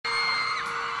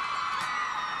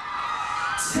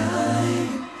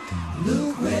time,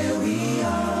 look where we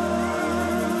are.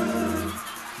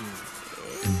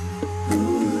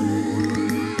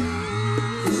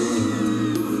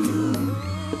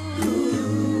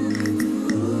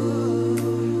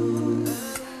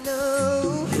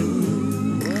 Know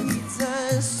what it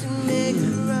does to make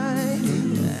it right.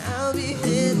 I'll be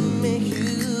here to make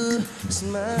you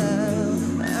smile.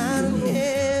 I don't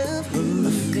have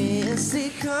a fancy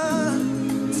car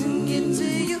to get to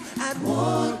you. I'd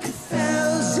walk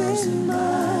 1,000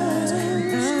 miles.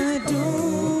 I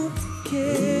don't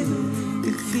care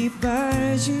if he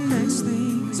buys you nice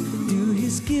things. Do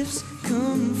his gifts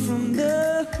come from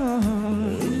the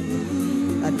heart?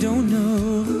 I don't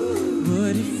know,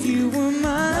 but if you were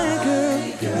my girl,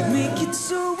 I'd make it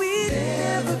so we'd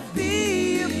never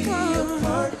be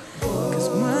apart. 'Cause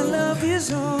my love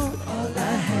is all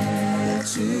I have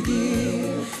to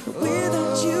give.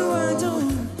 Without you I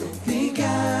don't think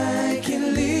I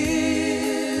can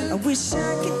live. I wish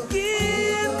I could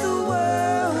give the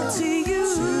world to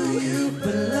you,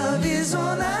 but love is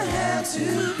all I have to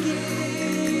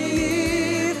give.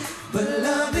 But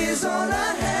love is all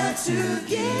I have to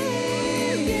give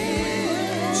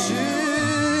to you.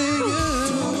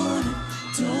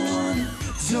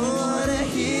 Don't wanna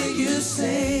hear you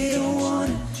say.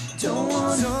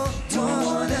 Don't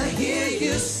wanna hear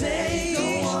you say.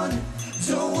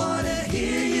 Don't wanna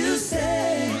hear you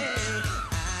say.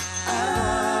 I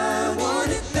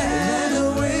want it that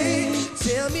way.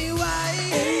 Tell me why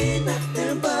ain't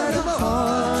nothing but a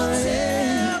heart.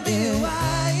 Tell me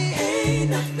why ain't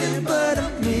nothing but a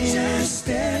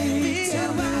mistake.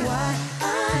 Tell me why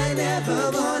I never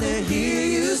wanna hear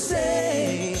you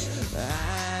say.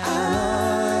 I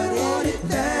want it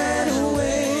that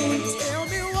way. Tell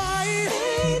me why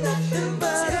ain't nothing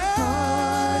but a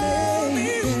heart.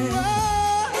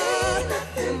 Ain't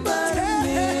nothing but a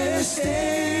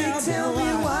mistake. Tell me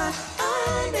why I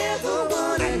never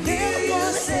wanna hear you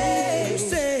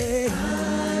say. I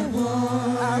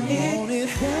want it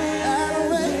that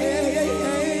way.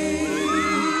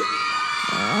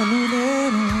 I know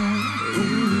that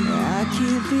I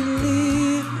can't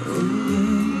believe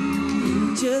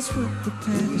just what the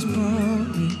path has brought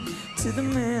me to the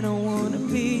man I wanna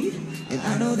be. And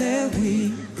I know that we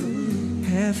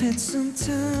have had some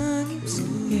times,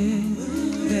 yeah,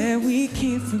 that we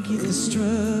can't forget the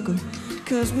struggle,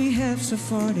 'cause we have so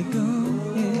far to go,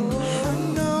 yeah. I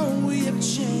know we have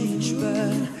changed,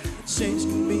 but change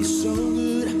can be so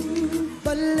good.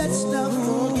 But let's not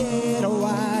forget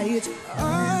why it's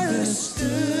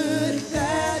understood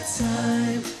that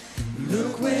time.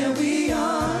 Look where we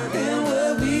are and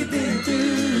what we've been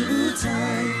through.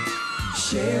 Time,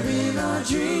 sharing our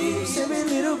dreams, every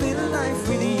little bit of life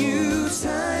with you.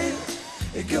 Time,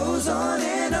 it goes on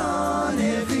and on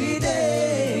every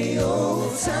day.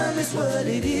 Oh, time is what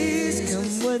it is. Come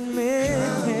what may.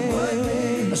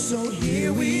 So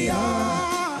here we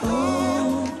are.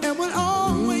 Oh, and we'll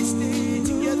always stay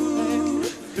together.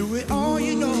 Through it all,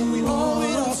 you know we owe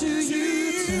it all to you.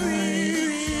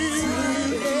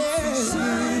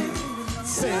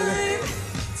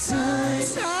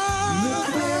 Time. Look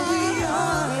where we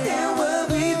are and what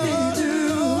we've been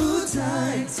through.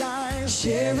 Time.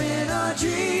 Sharing our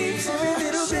dreams, every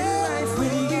little bit of life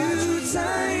with you.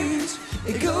 Time.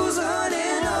 It goes on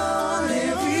and on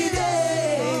every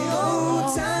day.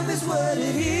 Oh, time is what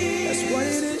it is. That's what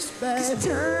it is, babe. 'Cause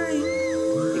time,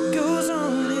 it goes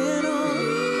on and on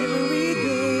every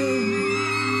day.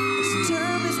 'Cause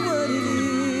time is what it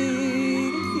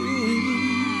is.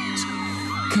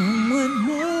 Come what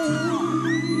may.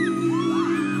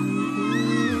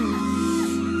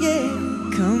 Yeah,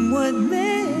 come what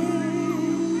may.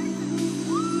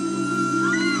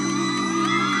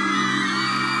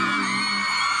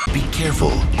 Be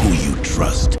careful who you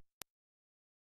trust.